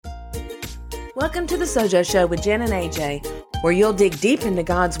Welcome to the Sojo Show with Jen and AJ, where you'll dig deep into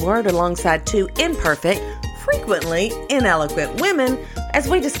God's Word alongside two imperfect, frequently ineloquent women as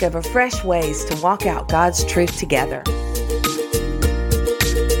we discover fresh ways to walk out God's truth together.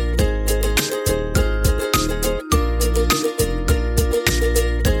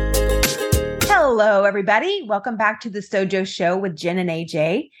 Hello, everybody. Welcome back to the Sojo Show with Jen and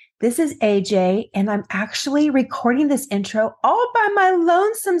AJ. This is AJ, and I'm actually recording this intro all by my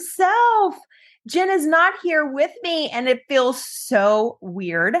lonesome self. Jen is not here with me, and it feels so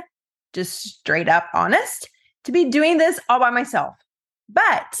weird, just straight up honest, to be doing this all by myself.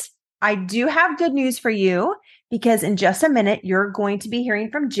 But I do have good news for you, because in just a minute, you're going to be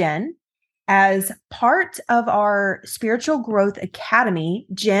hearing from Jen. As part of our Spiritual Growth Academy,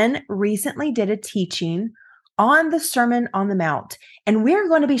 Jen recently did a teaching on the Sermon on the Mount, and we're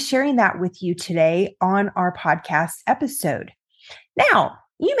going to be sharing that with you today on our podcast episode. Now,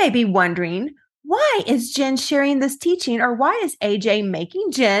 you may be wondering, why is Jen sharing this teaching, or why is AJ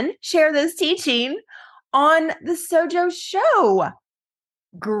making Jen share this teaching on the Sojo Show?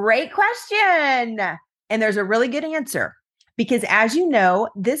 Great question. And there's a really good answer. Because as you know,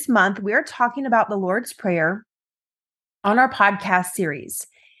 this month we're talking about the Lord's Prayer on our podcast series.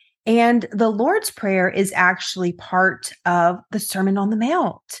 And the Lord's Prayer is actually part of the Sermon on the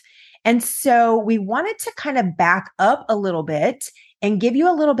Mount. And so we wanted to kind of back up a little bit and give you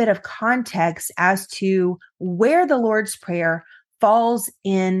a little bit of context as to where the Lord's Prayer falls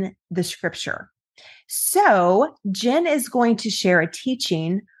in the scripture. So Jen is going to share a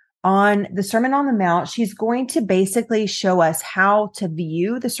teaching on the Sermon on the Mount. She's going to basically show us how to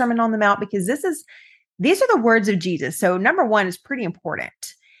view the Sermon on the Mount, because these are the words of Jesus. So number one is pretty important.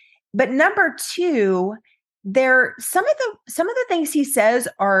 But number two, some of the things he says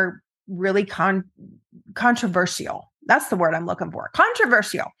are really controversial. That's the word I'm looking for.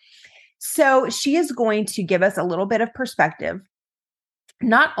 Controversial. So she is going to give us a little bit of perspective,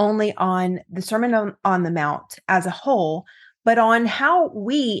 not only on the Sermon on the Mount as a whole, but on how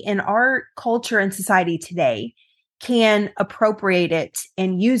we in our culture and society today can appropriate it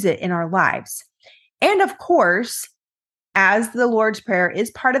and use it in our lives. And of course, as the Lord's Prayer is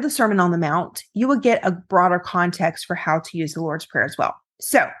part of the Sermon on the Mount, you will get a broader context for how to use the Lord's Prayer as well.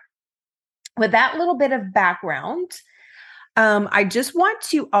 So with that little bit of background, I just want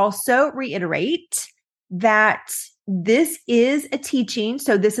to also reiterate that this is a teaching.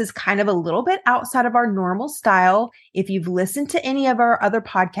 So this is kind of a little bit outside of our normal style. If you've listened to any of our other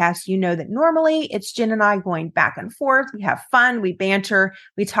podcasts, you know that normally it's Jen and I going back and forth. We have fun, we banter,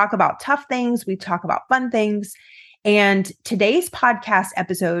 we talk about tough things, we talk about fun things. And today's podcast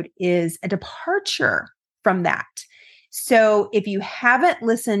episode is a departure from that. So if you haven't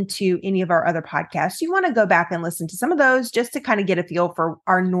listened to any of our other podcasts, you want to go back and listen to some of those just to kind of get a feel for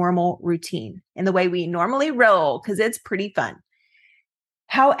our normal routine and the way we normally roll, because it's pretty fun.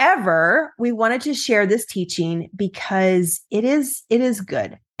 However, we wanted to share this teaching because it is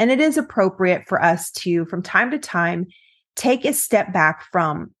good, and it is appropriate for us to, from time to time, take a step back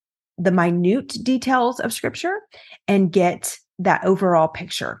from the minute details of Scripture and get that overall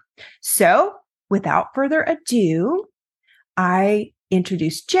picture. So without further ado, I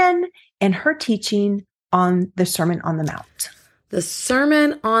introduced Jen and her teaching on the Sermon on the Mount. The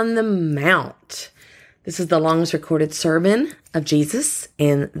Sermon on the Mount. This is the longest recorded sermon of Jesus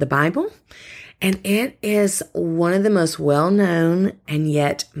in the Bible, and it is one of the most well-known and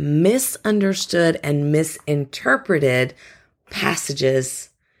yet misunderstood and misinterpreted passages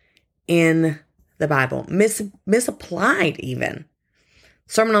in the Bible, misapplied even.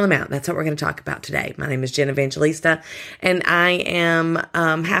 Sermon on the Mount. That's what we're going to talk about today. My name is Jen Evangelista, and I am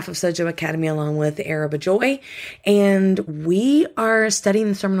half of Sojo Academy along with Araba Joy, and we are studying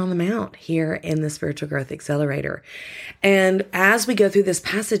the Sermon on the Mount here in the Spiritual Growth Accelerator. And as we go through this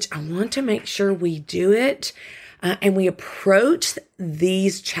passage, I want to make sure we do it and we approach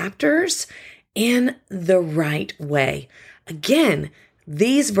these chapters in the right way. Again,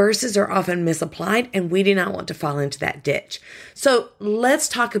 these verses are often misapplied, and we do not want to fall into that ditch. So let's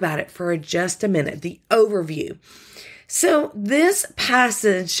talk about it for just a minute, the overview. So this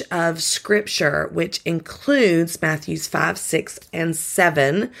passage of scripture, which includes Matthews 5, 6, and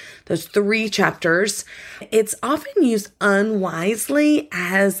 7, those three chapters, it's often used unwisely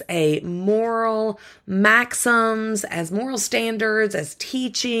as a moral maxims, as moral standards, as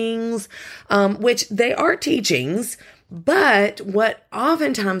teachings, which they are teachings. But what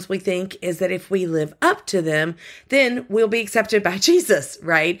oftentimes we think is that if we live up to them, then we'll be accepted by Jesus,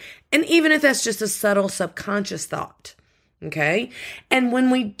 right? And even if that's just a subtle subconscious thought, okay? And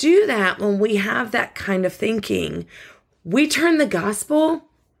when we do that, when we have that kind of thinking, we turn the gospel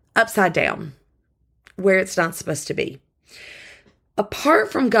upside down. where it's not supposed to be.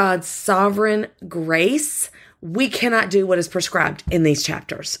 Apart from God's sovereign grace, we cannot do what is prescribed in these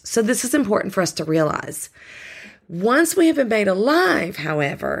chapters. So this is important for us to realize. Once we have been made alive,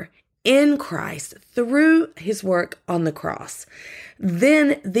 however, in Christ through his work on the cross,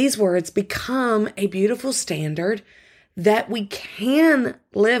 then these words become a beautiful standard that we can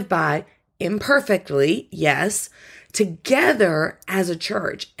live by imperfectly, yes, together as a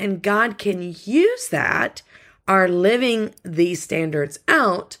church. And God can use that, our living these standards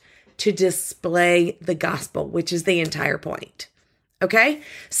out, to display the gospel, which is the entire point. Okay?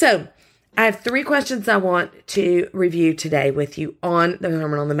 So I have 3 questions I want to review today with you on the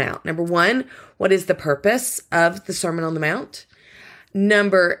Sermon on the Mount. Number 1, what is the purpose of the Sermon on the Mount?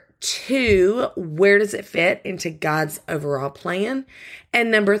 Number 2, where does it fit into God's overall plan? And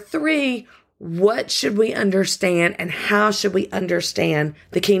number 3, what should we understand and how should we understand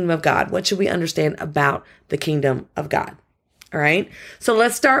the kingdom of God? What should we understand about the kingdom of God? All right. So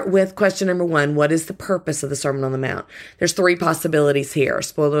let's start with question number 1. What is the purpose of the Sermon on the Mount? There's 3 possibilities here.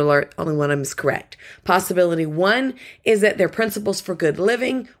 Spoiler alert, only one of them is correct. Possibility 1 is that they're principles for good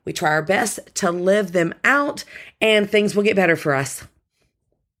living. We try our best to live them out and things will get better for us.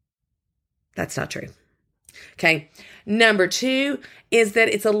 That's not true. Okay. Number 2 is that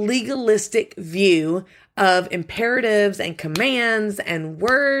it's a legalistic view of imperatives and commands and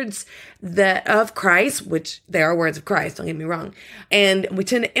words that of Christ, which they are words of Christ, don't get me wrong. And we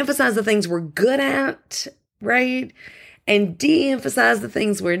tend to emphasize the things we're good at, right? And de-emphasize the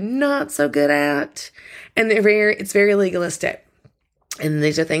things we're not so good at. And it's very legalistic. And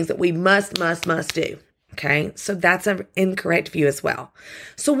these are things that we must do. Okay, so that's an incorrect view as well.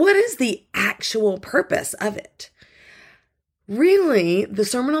 So what is the actual purpose of it? Really, the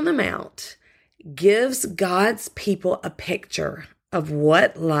Sermon on the Mount gives God's people a picture of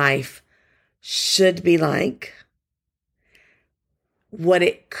what life should be like, what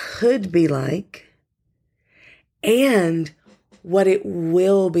it could be like, and what it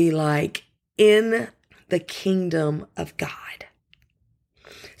will be like in the kingdom of God.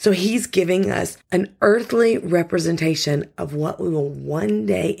 So he's giving us an earthly representation of what we will one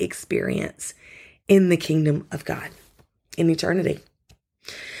day experience in the kingdom of God in eternity.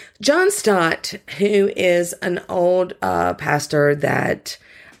 John Stott, who is an old pastor that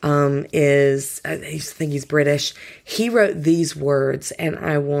I think he's British, he wrote these words, and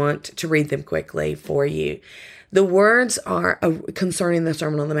I want to read them quickly for you. The words are concerning the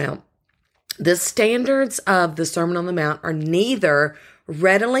Sermon on the Mount. The standards of the Sermon on the Mount are neither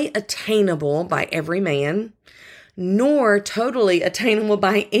readily attainable by every man, nor totally attainable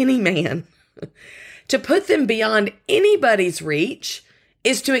by any man. To put them beyond anybody's reach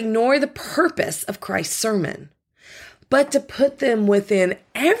is to ignore the purpose of Christ's sermon. But to put them within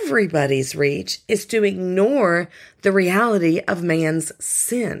everybody's reach is to ignore the reality of man's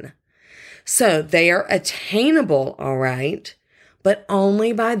sin. So they are attainable, all right, but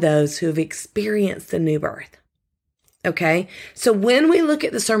only by those who have experienced the new birth. Okay, so when we look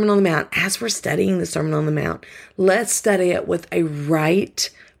at the Sermon on the Mount, as we're studying the Sermon on the Mount, let's study it with a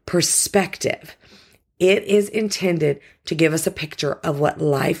right perspective. It is intended to give us a picture of what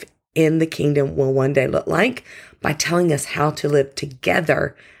life in the kingdom will one day look like by telling us how to live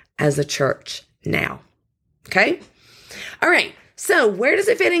together as a church now. Okay? All right. So where does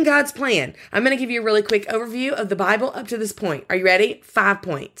it fit in God's plan? I'm going to give you a really quick overview of the Bible up to this point. Are you ready? 5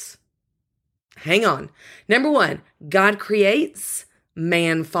 points. Hang on. Number 1, God creates,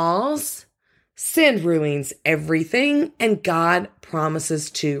 man falls, sin ruins everything, and God promises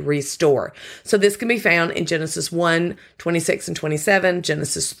to restore. So this can be found in Genesis 1, 26 and 27,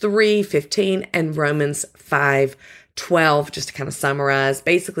 Genesis 3, 15, and Romans 5, 12, just to kind of summarize.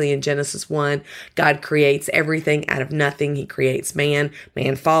 Basically, in Genesis 1, God creates everything out of nothing. He creates man.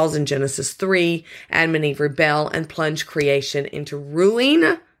 Man falls in Genesis 3. Adam and Eve rebel and plunge creation into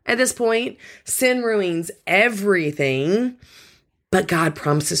ruin. At this point, sin ruins everything, but God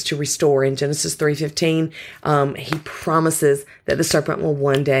promises to restore. In Genesis 3:15, he promises that the serpent will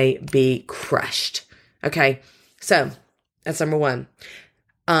one day be crushed. Okay, so that's number 1.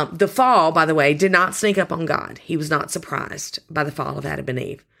 The fall, by the way, did not sneak up on God. He was not surprised by the fall of Adam and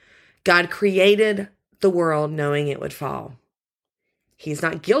Eve. God created the world knowing it would fall. He's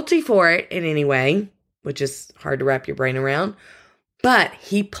not guilty for it in any way, which is hard to wrap your brain around. But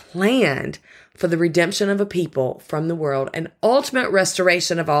he planned for the redemption of a people from the world, an ultimate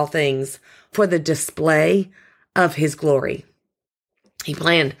restoration of all things for the display of his glory. He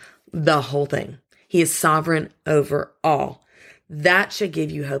planned the whole thing. He is sovereign over all. That should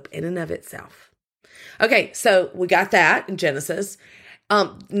give you hope in and of itself. Okay, so we got that in Genesis.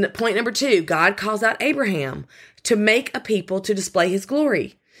 Point number 2, God calls out Abraham to make a people to display his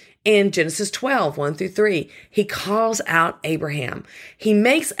glory. In Genesis 12, 1-3, he calls out Abraham. He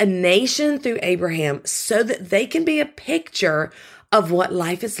makes a nation through Abraham so that they can be a picture of what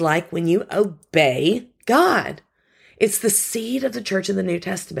life is like when you obey God. It's the seed of the church in the New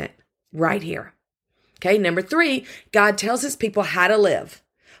Testament right here. Okay, number 3, God tells his people how to live,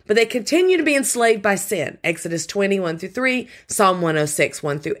 but they continue to be enslaved by sin. Exodus 20, 1-3, Psalm 106,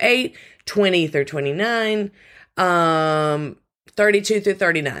 1-8, 20-29,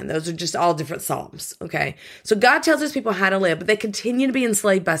 32-39. Those are just all different Psalms. Okay. So God tells his people how to live, but they continue to be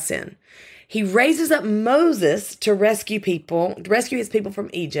enslaved by sin. He raises up Moses to rescue his people from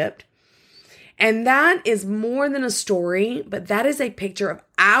Egypt. And that is more than a story, but that is a picture of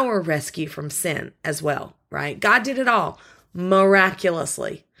our rescue from sin as well, right? God did it all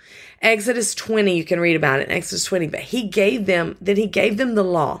miraculously. Exodus 20, you can read about it in Exodus 20, but he gave them the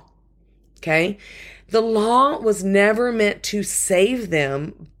law. Okay. The law was never meant to save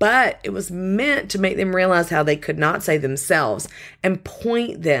them, but it was meant to make them realize how they could not save themselves and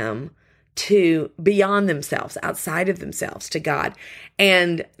point them to beyond themselves, outside of themselves, to God.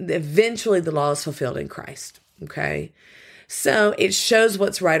 And eventually the law is fulfilled in Christ. Okay. So it shows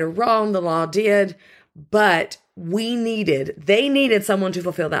what's right or wrong. The law did, but they needed someone to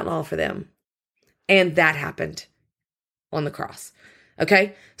fulfill that law for them. And that happened on the cross.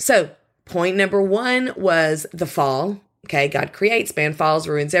 Okay. So point number 1 was the fall. Okay. God creates, man falls,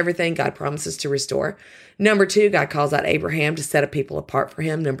 ruins everything. God promises to restore. Number 2, God calls out Abraham to set a people apart for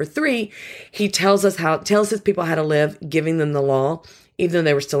him. Number 3, he tells his people how to live, giving them the law, even though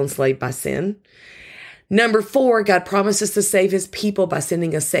they were still enslaved by sin. Number 4, God promises to save his people by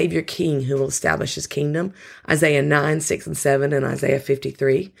sending a Savior King who will establish his kingdom. Isaiah 9, 6, and 7, and Isaiah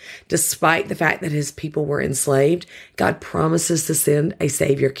 53. Despite the fact that his people were enslaved, God promises to send a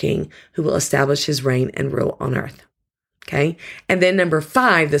Savior King who will establish his reign and rule on earth. Okay. And then number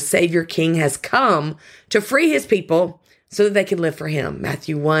 5, the Savior King has come to free his people so that they can live for him.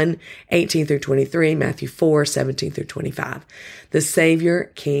 Matthew 1, 18-23, Matthew 4, 17-25. The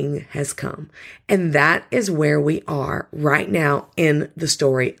Savior King has come. And that is where we are right now in the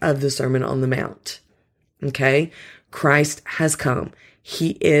story of the Sermon on the Mount. Okay. Christ has come.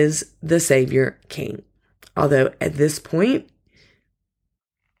 He is the Savior King. Although at this point,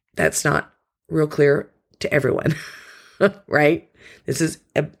 that's not real clear to everyone. Right? This is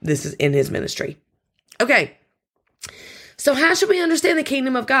in his ministry. Okay. So how should we understand the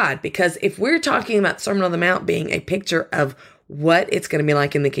kingdom of God? Because if we're talking about Sermon on the Mount being a picture of what it's going to be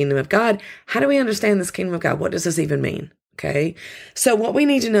like in the kingdom of God, how do we understand this kingdom of God? What does this even mean? Okay. So what we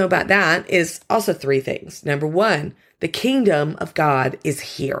need to know about that is also 3 things. Number 1, the kingdom of God is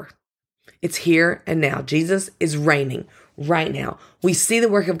here. It's here and now. Jesus is reigning right now. We see the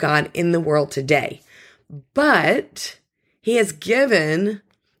work of God in the world today, but he has given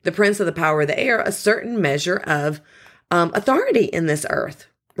the prince of the power of the air a certain measure of authority in this earth,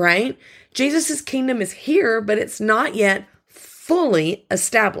 right? Jesus' kingdom is here, but it's not yet fully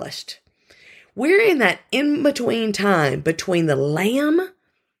established. We're in that in-between time between the lamb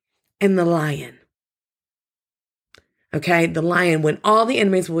and the lion. Okay, the lion, when all the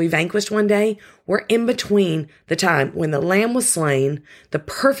enemies will be vanquished one day, we're in between the time when the lamb was slain, the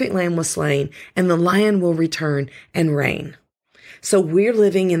perfect lamb was slain, and the lion will return and reign. So we're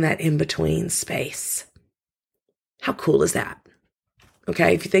living in that in-between space. How cool is that?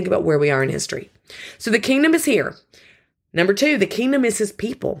 Okay, if you think about where we are in history. So the kingdom is here. Number 2, the kingdom is his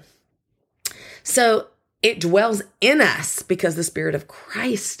people. So it dwells in us because the Spirit of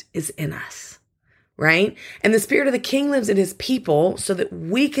Christ is in us. Right? And the Spirit of the King lives in his people so that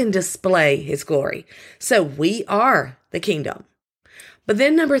we can display his glory. So we are the kingdom. But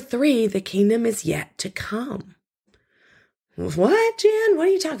then number 3, the kingdom is yet to come. What, Jen? What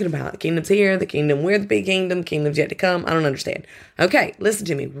are you talking about? The kingdom's here, we're the big kingdom, the kingdom's yet to come. I don't understand. Okay, listen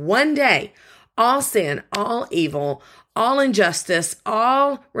to me. One day, all sin, all evil, all injustice,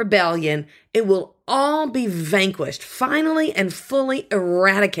 all rebellion, it will all be vanquished, finally and fully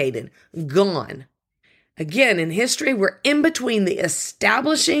eradicated, gone. Again, in history, we're in between the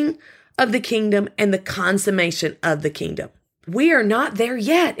establishing of the kingdom and the consummation of the kingdom. We are not there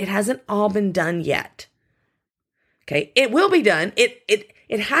yet. It hasn't all been done yet. Okay, it will be done.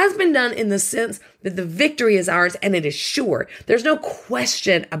 It has been done in the sense that the victory is ours and it is sure. There's no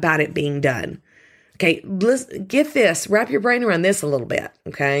question about it being done. Okay, get this, wrap your brain around this a little bit,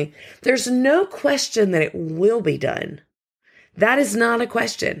 okay? There's no question that it will be done. That is not a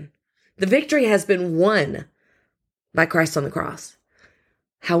question. The victory has been won by Christ on the cross.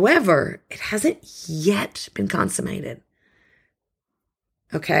 However, it hasn't yet been consummated.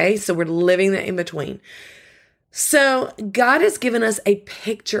 Okay, so we're living the in between. So God has given us a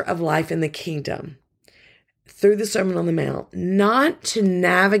picture of life in the kingdom through the Sermon on the Mount, not to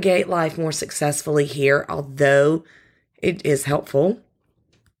navigate life more successfully here, although it is helpful.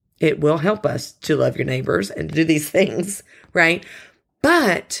 It will help us to love your neighbors and to do these things, right?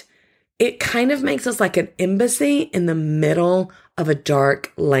 But it kind of makes us like an embassy in the middle of a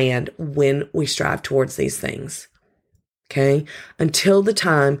dark land when we strive towards these things. Okay, until the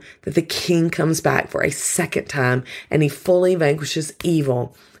time that the king comes back for a second time and he fully vanquishes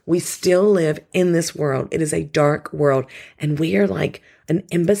evil, we still live in this world. It is a dark world, and we are like an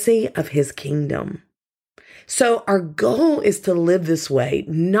embassy of his kingdom. So our goal is to live this way,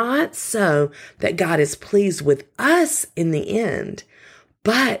 not so that God is pleased with us in the end,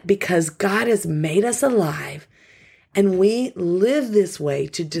 but because God has made us alive and we live this way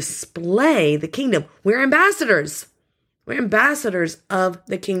to display the kingdom. We're ambassadors. We're ambassadors of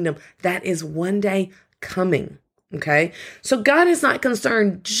the kingdom that is one day coming. Okay. So God is not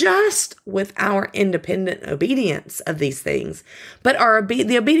concerned just with our independent obedience of these things, but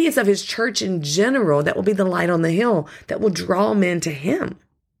the obedience of his church in general, that will be the light on the hill that will draw men to him.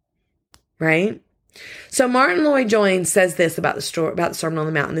 Right. So Martin Lloyd-Jones says this about the Sermon on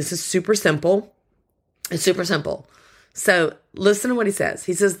the Mount. And this is super simple. It's super simple. So listen to what he says.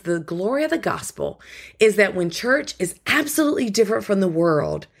 He says, the glory of the gospel is that when church is absolutely different from the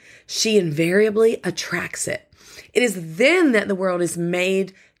world, she invariably attracts it. It is then that the world is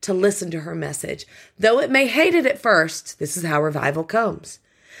made to listen to her message. Though it may hate it at first, this is how revival comes.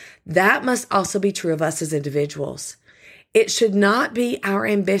 That must also be true of us as individuals. It should not be our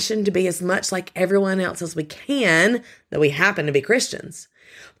ambition to be as much like everyone else as we can, though we happen to be Christians,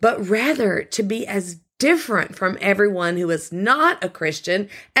 but rather to be as different from everyone who is not a Christian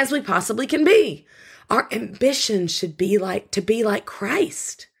as we possibly can be. Our ambition should be to be like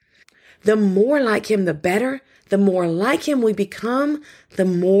Christ. The more like him, the better. The more like him we become, the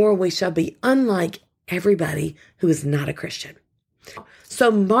more we shall be unlike everybody who is not a Christian.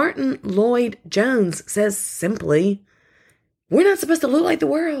 So Martin Lloyd-Jones says simply, we're not supposed to look like the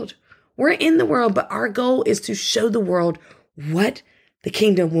world. We're in the world, but our goal is to show the world what the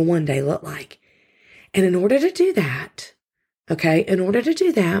kingdom will one day look like. And in order to do that,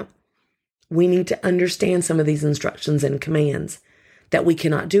 we need to understand some of these instructions and commands that we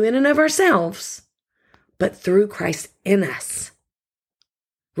cannot do in and of ourselves, but through Christ in us,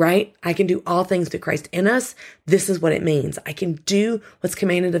 right? I can do all things through Christ in us. This is what it means. I can do what's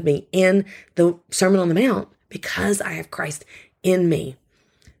commanded of me in the Sermon on the Mount because I have Christ in me.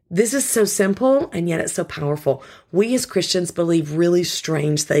 This is so simple, and yet it's so powerful. We as Christians believe really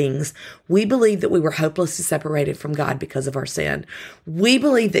strange things. We believe that we were hopelessly separated from God because of our sin. We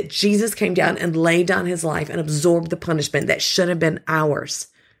believe that Jesus came down and laid down his life and absorbed the punishment that should have been ours,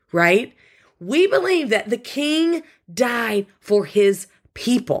 right? We believe that the King died for his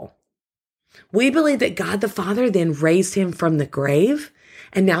people. We believe that God the Father then raised him from the grave,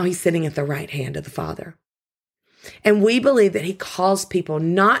 and now he's sitting at the right hand of the Father. And we believe that he calls people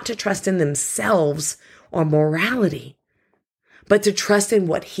not to trust in themselves or morality, but to trust in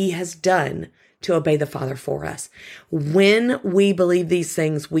what he has done to obey the Father for us. When we believe these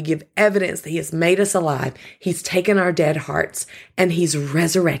things, we give evidence that he has made us alive. He's taken our dead hearts and he's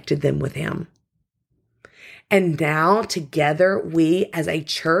resurrected them with him. And now together, we as a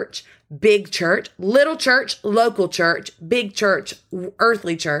church, big church, little church, local church, big church,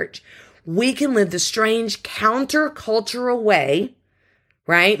 earthly church, we can live the strange countercultural way,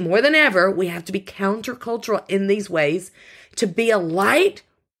 right? More than ever, we have to be countercultural in these ways to be a light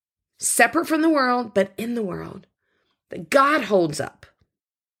separate from the world, but in the world that God holds up.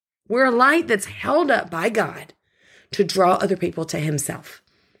 We're a light that's held up by God to draw other people to himself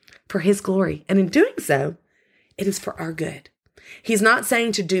for his glory. And in doing so, it is for our good. He's not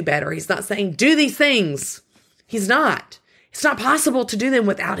saying to do better. He's not saying do these things. He's not. It's not possible to do them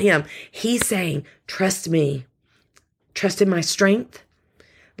without him. He's saying, trust me, trust in my strength,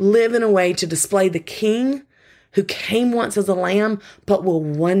 live in a way to display the King who came once as a lamb, but will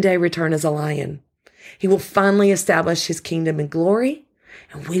one day return as a lion. He will finally establish his kingdom in glory,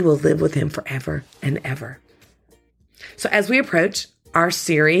 and we will live with him forever and ever. So as we approach our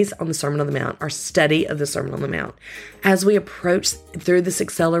series on the Sermon on the Mount, our study of the Sermon on the Mount, as we approach through this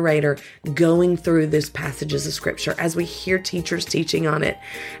accelerator, going through these passages of scripture, as we hear teachers teaching on it,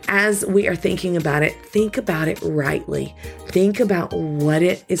 as we are thinking about it, think about it rightly. Think about what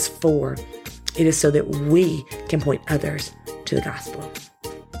it is for. It is so that we can point others to the gospel.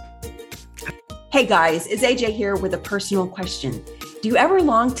 Hey guys, it's AJ here with a personal question. Do you ever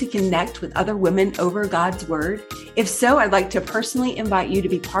long to connect with other women over God's word? If so, I'd like to personally invite you to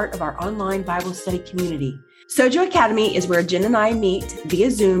be part of our online Bible study community. Sojo Academy is where Jen and I meet via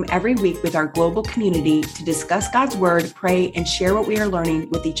Zoom every week with our global community to discuss God's Word, pray, and share what we are learning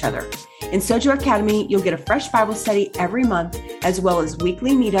with each other. In Sojo Academy, you'll get a fresh Bible study every month, as well as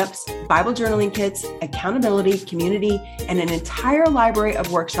weekly meetups, Bible journaling kits, accountability, community, and an entire library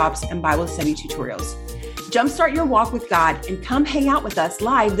of workshops and Bible study tutorials. Jumpstart your walk with God and come hang out with us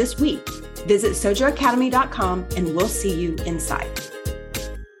live this week. Visit sojoacademy.com and we'll see you inside.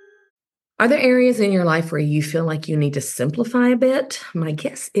 Are there areas in your life where you feel like you need to simplify a bit? My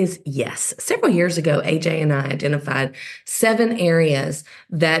guess is yes. Several years ago, AJ and I identified 7 areas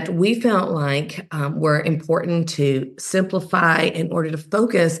that we felt like were important to simplify in order to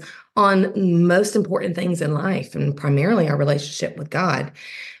focus on most important things in life, and primarily our relationship with God.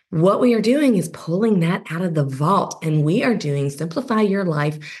 What we are doing is pulling that out of the vault, and we are doing Simplify Your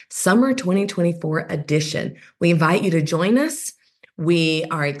Life Summer 2024 edition. We invite you to join us. We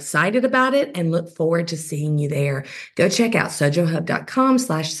are excited about it and look forward to seeing you there. Go check out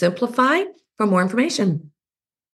sojohub.com/simplify for more information.